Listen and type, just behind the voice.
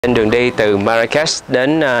Trên đường đi từ Marrakech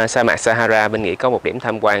đến sa mạc Sahara, bên Nghĩa có một điểm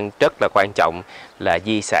tham quan rất là quan trọng là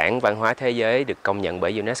di sản văn hóa thế giới được công nhận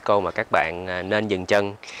bởi UNESCO mà các bạn nên dừng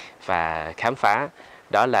chân và khám phá.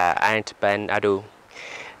 Đó là Ain Ben Adu.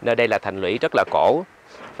 Nơi đây là thành lũy rất là cổ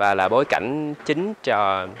và là bối cảnh chính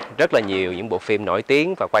cho rất là nhiều những bộ phim nổi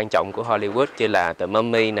tiếng và quan trọng của Hollywood như là The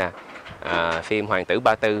Mummy nè, phim Hoàng tử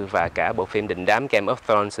Ba Tư và cả bộ phim đình đám Game of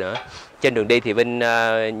Thrones nữa. Trên đường đi thì Vinh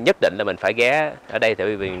nhất định là mình phải ghé ở đây,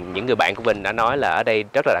 tại vì những người bạn của Vinh đã nói là ở đây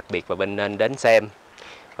rất là đặc biệt và Vinh nên đến xem.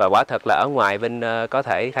 Và quả thật là ở ngoài Vinh có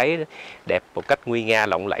thể thấy đẹp một cách nguy nga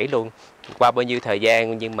lộng lẫy luôn. Qua bao nhiêu thời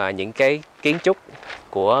gian nhưng mà những cái kiến trúc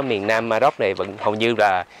của miền Nam Maroc này vẫn hầu như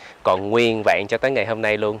là còn nguyên vẹn cho tới ngày hôm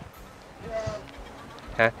nay luôn.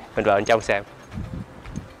 Mình vào bên trong xem.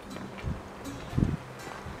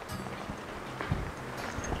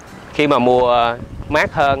 Khi mà mùa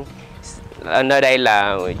mát hơn, nơi đây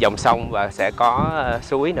là dòng sông và sẽ có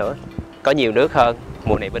suối nữa, có nhiều nước hơn.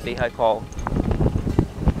 Mùa này bên đi hơi khô.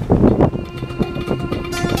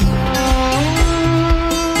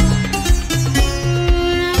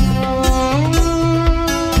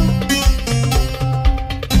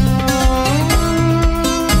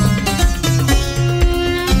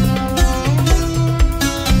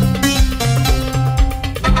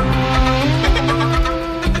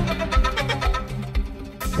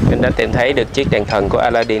 Mình đã tìm thấy được chiếc đèn thần của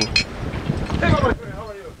Aladdin.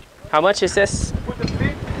 How much is this?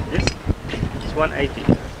 Yes, it's 180.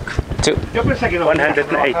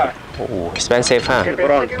 180. Oh, expensive, huh?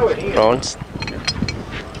 Bronze.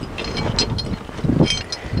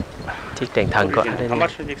 Chiếc đèn thần của Aladdin. How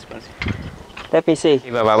much is expensive? Let me see.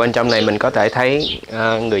 Khi mà vào bên trong này mình có thể thấy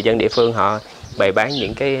người dân địa phương họ bày bán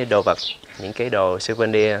những cái đồ vật, những cái đồ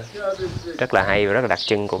souvenir rất là hay và rất là đặc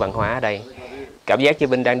trưng của văn hóa ở đây. Cảm giác như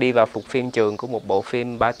Vinh đang đi vào phục phim trường của một bộ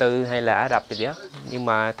phim Ba Tư hay là Ả Rập gì đó. Nhưng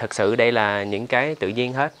mà thật sự đây là những cái tự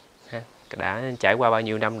nhiên hết. Đã trải qua bao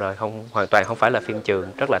nhiêu năm rồi, hoàn toàn không phải là phim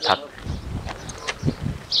trường, rất là thật.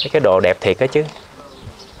 Mấy cái đồ đẹp thiệt đó chứ.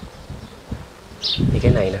 Như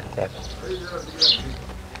cái này nè, đẹp.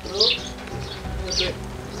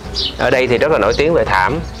 Ở đây thì rất là nổi tiếng về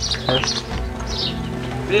thảm.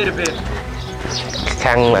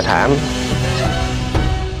 Khăn và thảm.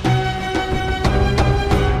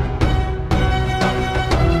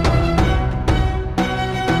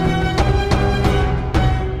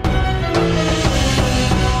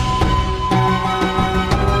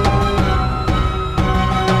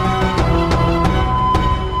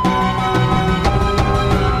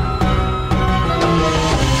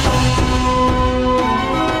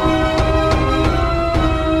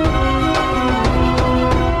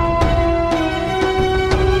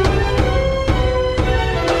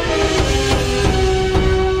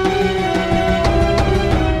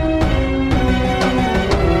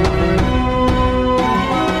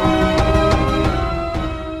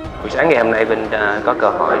 Sáng ngày hôm nay Vinh có cơ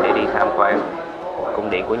hội để đi tham quan cung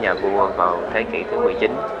điện của nhà vua vào thế kỷ thứ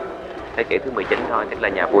 19. Thế kỷ thứ 19 thôi, tức là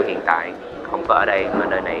nhà vua hiện tại không có ở đây, mà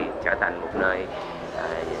nơi này trở thành một nơi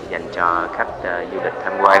dành cho khách du lịch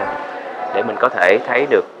tham quan. Để mình có thể thấy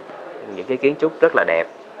được những cái kiến trúc rất là đẹp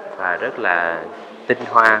và rất là tinh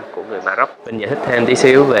hoa của người Maroc. Vinh giải thích thêm tí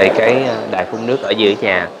xíu về cái đài phun nước ở dưới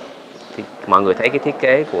nhà. Thì mọi người thấy cái thiết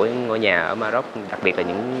kế của ngôi nhà ở Maroc, đặc biệt là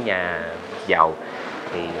những nhà giàu,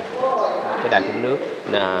 thì cái đài phun nước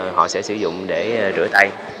họ sẽ sử dụng để rửa tay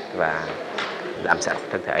và làm sạch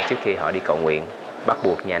thân thể trước khi họ đi cầu nguyện, bắt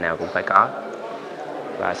buộc nhà nào cũng phải có.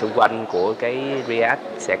 Và xung quanh của cái riad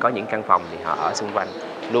sẽ có những căn phòng thì họ ở xung quanh.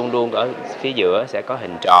 Luôn luôn ở phía giữa sẽ có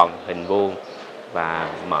hình tròn, hình vuông và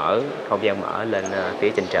không gian mở lên phía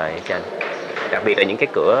trên trời ở trên. Đặc biệt là những cái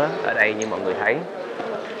cửa ở đây như mọi người thấy,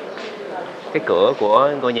 cái cửa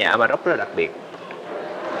của ngôi nhà ở Maroc rất là đặc biệt.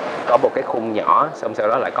 Có một cái khung nhỏ, xong sau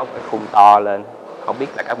đó lại có một cái khung to lên. Không biết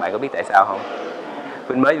là các bạn có biết tại sao không?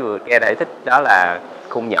 Vinh mới vừa nghe giải thích đó là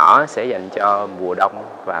khung nhỏ sẽ dành cho mùa đông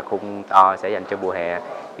và khung to sẽ dành cho mùa hè.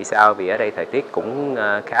 Vì sao? Vì ở đây thời tiết cũng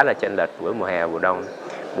khá là chênh lệch với mùa hè và mùa đông.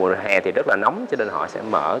 Mùa hè thì rất là nóng cho nên họ sẽ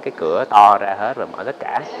mở cái cửa to ra hết rồi mở tất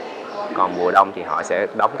cả. Còn mùa đông thì họ sẽ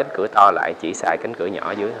đóng cánh cửa to lại, chỉ xài cánh cửa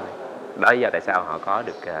nhỏ dưới thôi. Đó là lý do tại sao họ có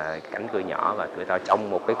được cánh cửa nhỏ và cửa to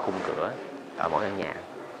trong một cái khung cửa ở mỗi căn nhà.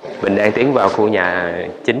 Mình đang tiến vào khu nhà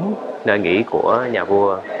chính, nơi nghỉ của nhà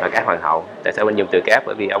vua và các hoàng hậu. Tại sao mình dùng từ cát?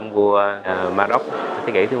 Bởi vì ông vua Maroc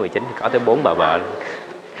thế kỷ thứ 19 thì có tới 4 bà vợ.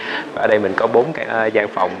 Và ở đây mình có 4 gian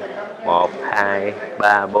phòng, 1, 2,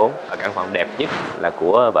 3, 4. Và căn phòng đẹp nhất là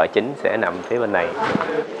của vợ chính sẽ nằm phía bên này.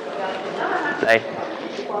 Đây.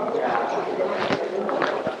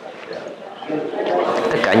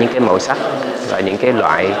 Tất cả những cái màu sắc và những cái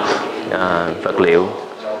loại vật liệu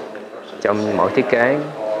trong mỗi thiết kế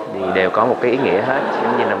thì đều có một cái ý nghĩa hết,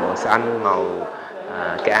 giống như là màu xanh, màu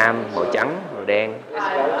cam, màu trắng, màu đen.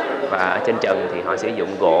 Và ở trên trần thì họ sử dụng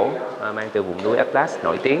gỗ mang từ vùng núi Atlas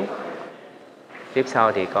nổi tiếng. Tiếp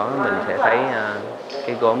sau thì mình sẽ thấy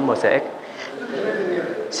cái gốm mosaic.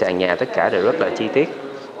 Sàn nhà tất cả đều rất là chi tiết.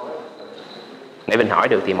 Nãy mình hỏi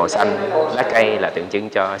được thì màu xanh lá cây là tượng trưng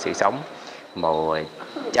cho sự sống, màu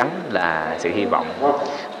trắng là sự hy vọng,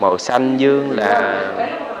 màu xanh dương là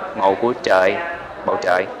màu của trời, bầu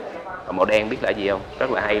trời. Và màu đen biết là gì không?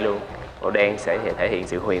 Rất là hay luôn. Màu đen sẽ thể hiện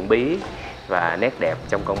sự huyền bí và nét đẹp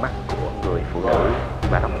trong con mắt của người phụ nữ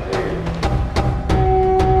và lòng người.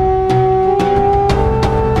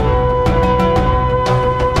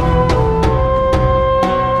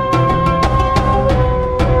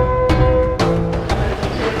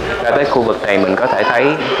 Ra tới khu vực này mình có thể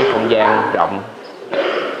thấy cái không gian rộng,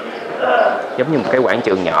 giống như một cái quảng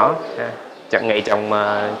trường nhỏ, chắc ngay trong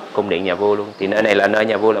cung điện nhà vua luôn. Thì nơi này là nơi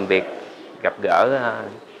nhà vua làm việc, gặp gỡ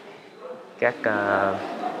các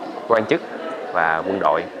quan chức và quân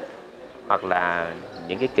đội, hoặc là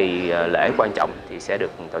những cái kỳ lễ quan trọng thì sẽ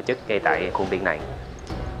được tổ chức ngay tại khuôn viên này.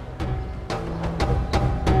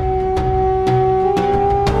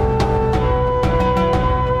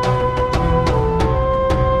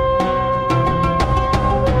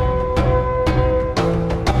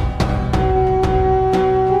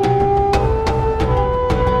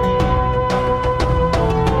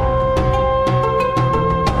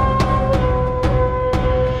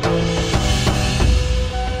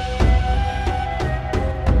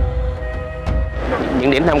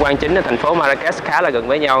 Những điểm tham quan chính ở thành phố Marrakech khá là gần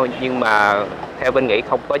với nhau, nhưng mà theo Vinh nghĩ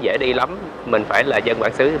không có dễ đi lắm. Mình phải là dân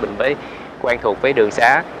bản xứ thì mình mới quen thuộc với đường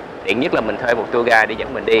xá. Tiện nhất là mình thuê một tour guide để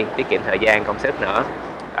dẫn mình đi, tiết kiệm thời gian, công sức nữa.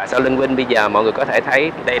 Sau lưng Vinh bây giờ mọi người có thể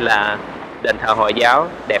thấy đây là đền thờ Hồi giáo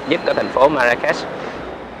đẹp nhất ở thành phố Marrakech.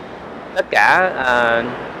 Tất cả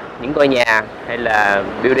những ngôi nhà hay là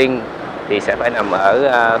building thì sẽ phải nằm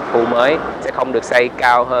ở khu mới, sẽ không được xây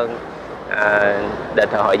cao hơn đền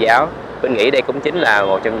thờ Hồi giáo. Mình nghĩ đây cũng chính là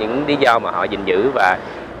một trong những lý do mà họ gìn giữ và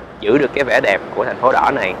giữ được cái vẻ đẹp của thành phố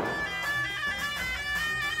đỏ này.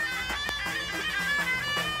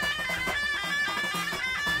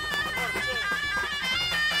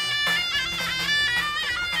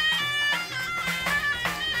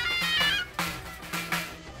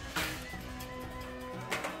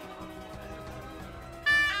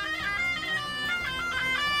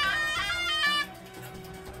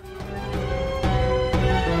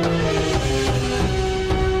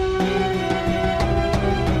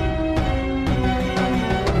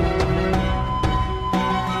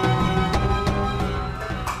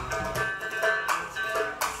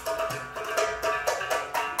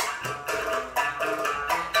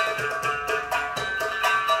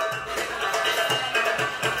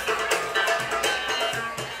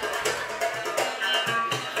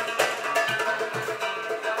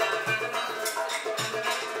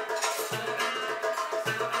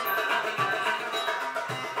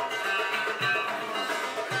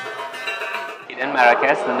 Đến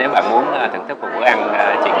Marrakech, nếu bạn muốn thưởng thức một bữa ăn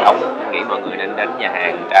truyền thống, tôi nghĩ mọi người nên đến nhà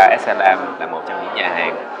hàng Es Salam, là một trong những nhà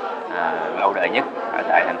hàng lâu đời nhất ở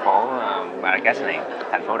tại thành phố Marrakech này,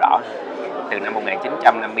 thành phố đỏ. Từ năm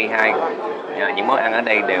 1952, những món ăn ở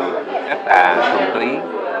đây đều rất là thuần túy,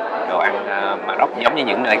 đồ ăn Maroc giống như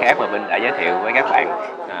những nơi khác mà Vinh đã giới thiệu với các bạn.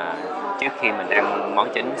 Trước khi mình ăn món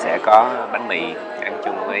chính sẽ có bánh mì ăn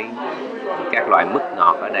chung với các loại mứt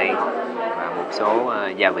ngọt ở đây và một số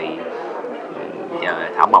gia vị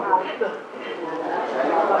thảo mộc,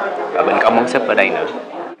 và Vinh có món súp ở đây nữa.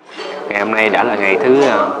 Ngày hôm nay đã là ngày thứ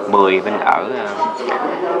 10 Vinh ở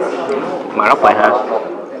Maroc rồi ha.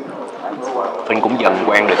 Vinh cũng dần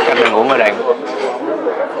quen được cách ăn uống ở đây.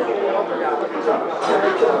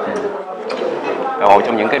 Và một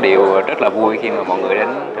trong những cái điều rất là vui khi mà mọi người đến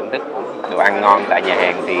thưởng thức đồ ăn ngon tại nhà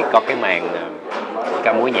hàng thì có cái màn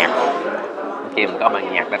ca múa nhạc. Khi mình có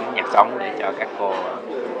màn nhạc đánh nhạc sống để cho các cô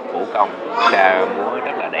vũ công ra múa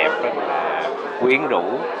rất là đẹp, rất là quyến rũ.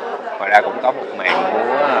 Ngoài ra cũng có một màn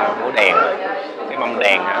múa đèn, cái mâm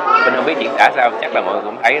đèn hả? Mình không biết diễn tả sao, chắc là mọi người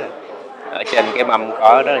cũng thấy rồi. Ở trên cái mâm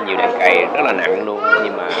có rất là nhiều đèn cầy, rất là nặng luôn,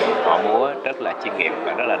 nhưng mà họ múa rất là chuyên nghiệp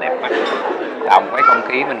và rất là đẹp mắt. Tạo một cái không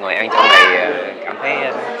khí mình ngồi ăn trong này cảm thấy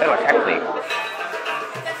rất là khác biệt.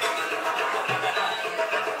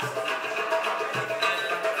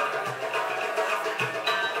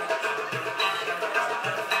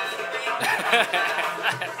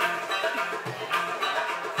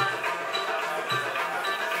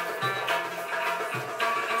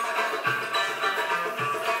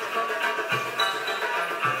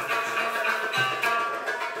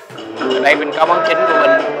 Ở đây mình có món chính của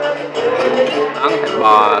mình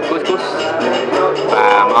bò couscous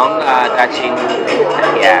và món tajin thịt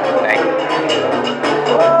gà đây.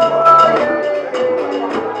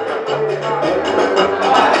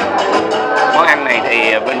 Món ăn này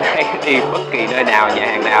thì Vinh thấy đi bất kỳ nơi nào, nhà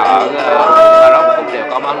hàng nào ở Morroco cũng đều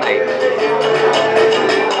có món này.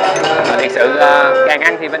 Thật sự càng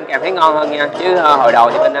ăn thì Vinh càng thấy ngon hơn nha, chứ hồi đầu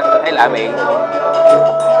thì Vinh ăn thấy lạ miệng.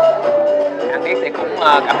 Ăn biết thì cũng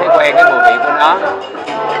cảm thấy quen cái mùi vị của nó.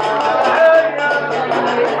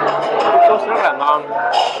 Sốt rất là ngon,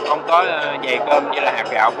 không có dày cơm như là hạt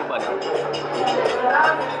gạo của mình.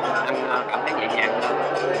 Ăn cảm thấy nhẹ nhàng hơn.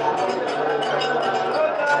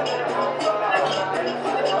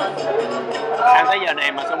 Ăn tới giờ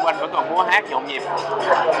này mà xung quanh vẫn còn múa hát nhộn nhịp.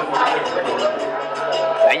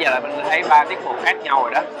 Nãy giờ là mình thấy 3 tiết mục khác nhau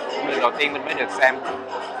rồi đó. Lần đầu tiên mình mới được xem.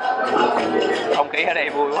 Không khí ở đây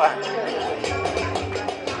vui quá.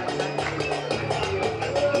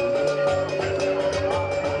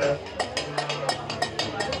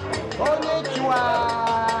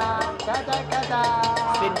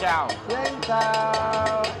 Xin chào.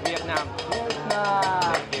 Việt Nam.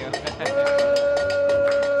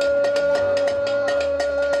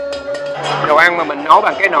 Đồ ăn mà mình nấu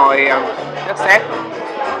bằng cái nồi đất sét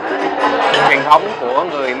truyền thống của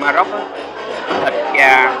người Maroc, thịt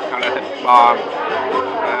gà hoặc là thịt bò,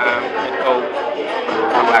 thịt cừu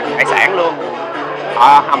hoặc là hải sản luôn,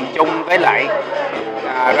 họ hầm chung với lại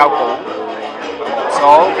rau củ và một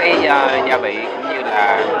số cái gia vị cũng như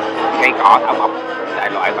là cây cỏ thảo mộc đại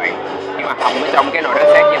loại vậy. Nhưng mà hầm ở trong cái nồi đất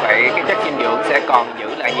sét như vậy, cái chất dinh dưỡng sẽ còn giữ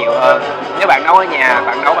lại nhiều hơn. Nếu bạn nấu ở nhà,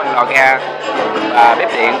 bạn nấu bằng lò ga và bếp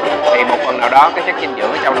điện thì một phần nào đó cái chất dinh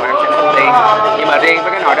dưỡng ở trong đồ ăn sẽ mất đi. Nhưng mà riêng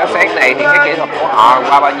với cái nồi đất sét này thì cái kỹ thuật của họ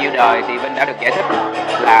qua bao nhiêu đời thì Vinh đã được giải thích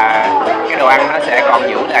là cái đồ ăn nó sẽ còn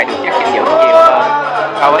giữ lại được chất dinh dưỡng nhiều hơn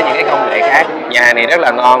so với những cái công nghệ khác. Nhà hàng này rất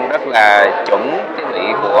là ngon, rất là chuẩn cái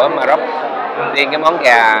vị của Maroc. Riêng cái món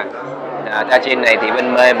gà tajin này thì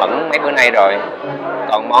Vinh mê mẩn mấy bữa nay rồi.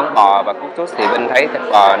 Còn món bò và couscous thì Vinh thấy thịt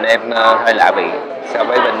bò nêm hơi lạ vị so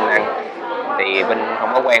với Vinh ăn, thì Vinh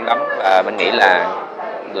không có quen lắm, và Vinh nghĩ là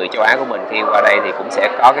người châu Á của mình khi qua đây thì cũng sẽ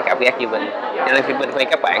có cái cảm giác như Vinh. Cho nên khi Vinh khuyên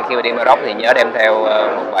các bạn khi mà đi Maroc thì nhớ đem theo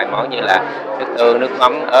một vài món như là nước tương, nước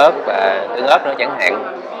mắm, ớt và tương ớt nữa chẳng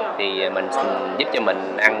hạn, thì mình giúp cho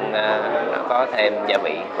mình ăn nó có thêm gia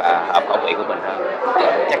vị và hợp khẩu vị của mình hơn.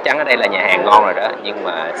 Chắc chắn ở đây là nhà hàng ngon rồi đó, nhưng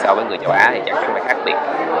mà so với người châu Á thì chắc chắn phải khác biệt.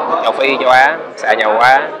 Châu Phi, châu Á xa nhau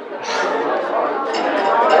quá.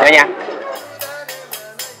 Thế nha.